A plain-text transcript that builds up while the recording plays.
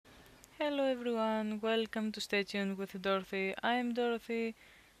Hello everyone, welcome to Stay Tuned with Dorothy. I'm Dorothy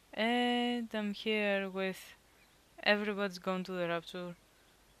and I'm here with Everybody's Gone to the Rapture,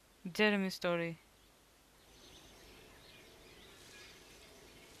 Jeremy story.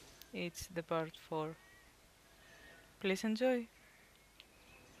 It's the part 4. Please enjoy.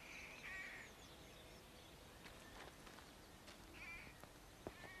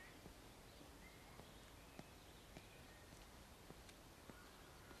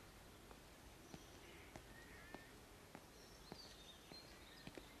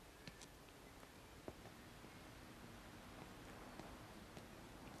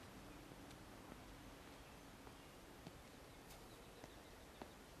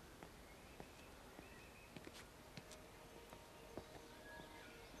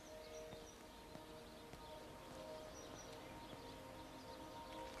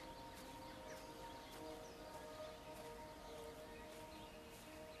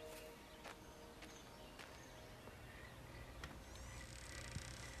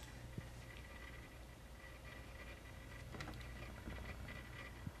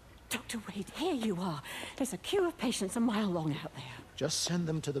 Dr. Wade, here you are. There's a queue of patients a mile long out there. Just send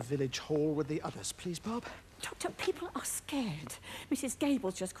them to the village hall with the others, please, Bob. Doctor, people are scared. Mrs.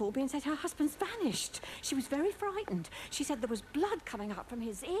 Gables just called me and said her husband's vanished. She was very frightened. She said there was blood coming up from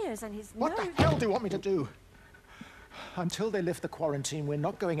his ears and his What nose. the hell do you want me to do? Until they lift the quarantine, we're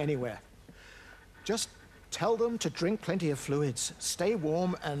not going anywhere. Just tell them to drink plenty of fluids, stay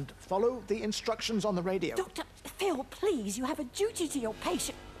warm, and follow the instructions on the radio. Dr. Phil, please, you have a duty to your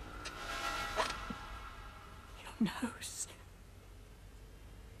patient. Your nose.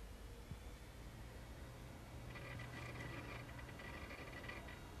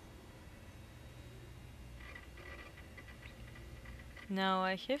 Now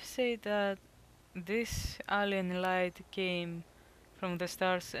I have said that this alien light came from the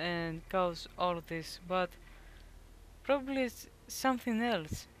stars and caused all this, but probably it's something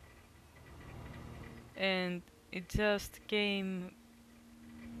else. And it just came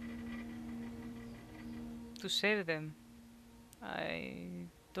to save them. I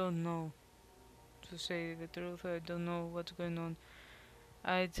don't know. To say the truth, I don't know what's going on.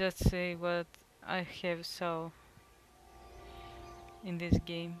 I just say what I have saw in this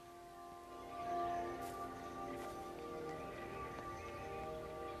game.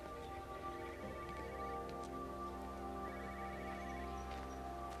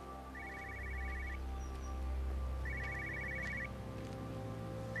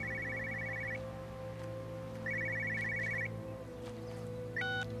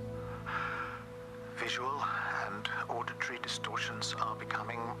 Visual and auditory distortions are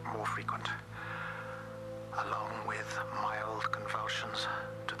becoming more frequent, along with mild convulsions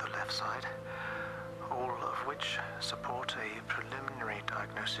to the left side, all of which support a preliminary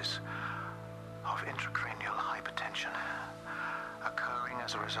diagnosis of intracranial hypertension, occurring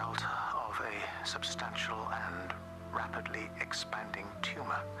as a result of a substantial and rapidly expanding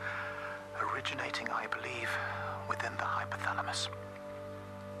tumor, originating, I believe, within the hypothalamus.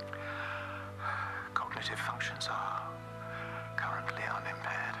 Cognitive functions are currently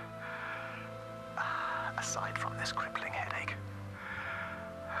unimpaired, aside from this crippling headache.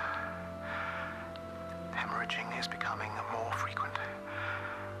 Hemorrhaging is becoming more frequent,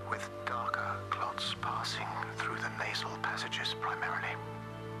 with darker clots passing through the nasal passages primarily.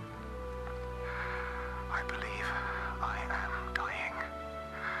 I believe I am dying.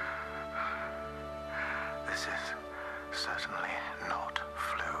 This is certainly not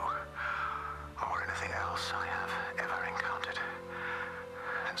flu or anything else I have ever encountered.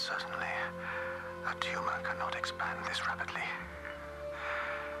 And certainly, a tumor cannot expand this rapidly.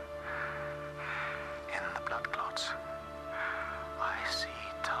 In the blood clots, I see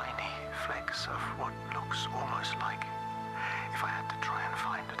tiny flecks of what looks almost like, if I had to try and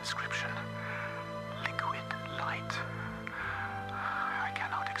find a description, liquid light. I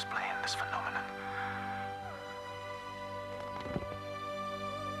cannot explain this phenomenon.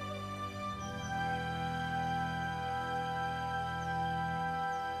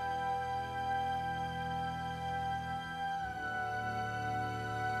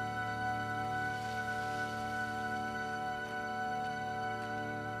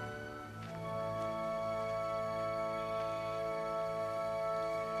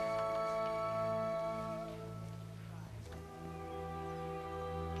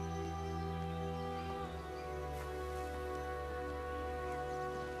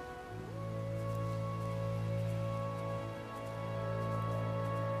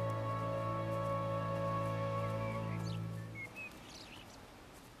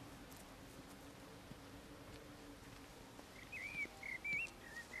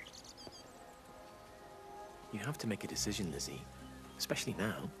 You have to make a decision, Lizzie. Especially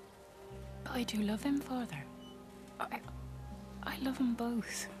now. But I do love him, Father. I love them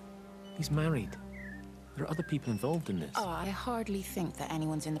both. He's married. There are other people involved in this. Oh, I hardly think that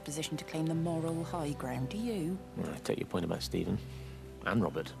anyone's in the position to claim the moral high ground, do you? Well, I take your point about Stephen. And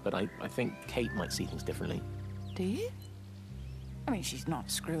Robert. But I think Kate might see things differently. Do you? I mean, she's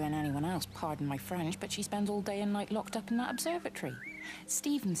not screwing anyone else, pardon my French, but she spends all day and night locked up in that observatory.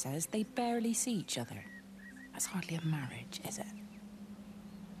 Stephen says they barely see each other. That's hardly a marriage, is it?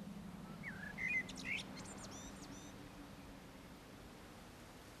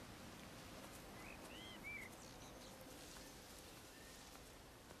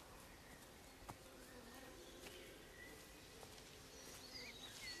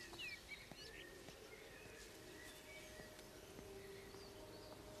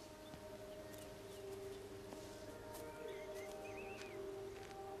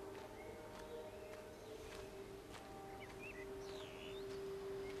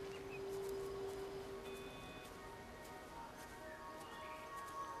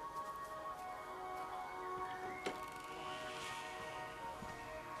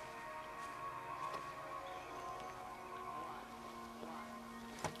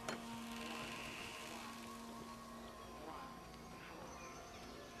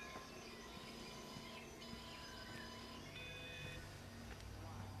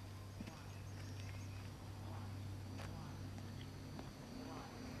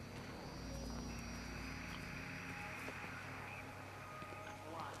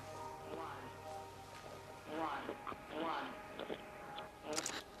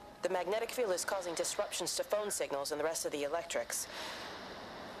 The magnetic field is causing disruptions to phone signals and the rest of the electrics.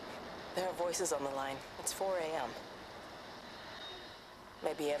 There are voices on the line. It's 4 a.m.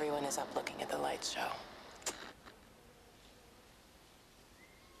 Maybe everyone is up looking at the light show.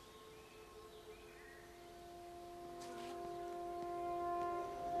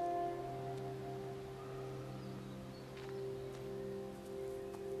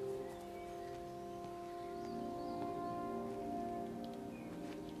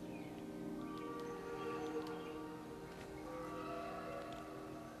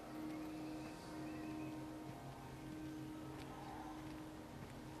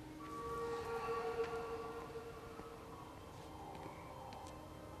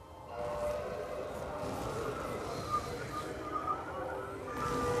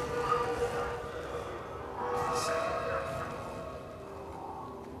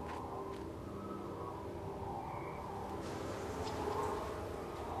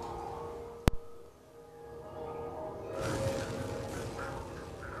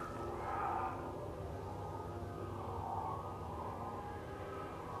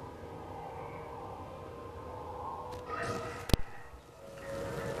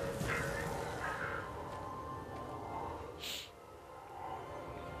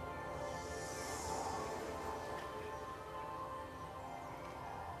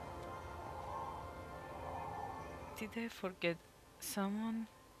 Did I forget someone?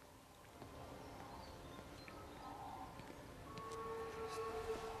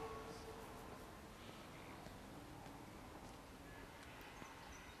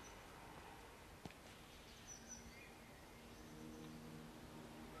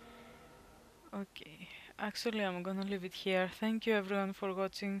 Okay, actually I'm gonna leave it here. Thank you everyone for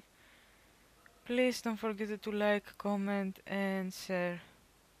watching. Please don't forget to like, comment and share.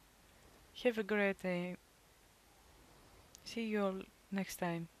 Have a great day. See you all next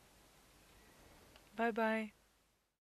time. Bye bye.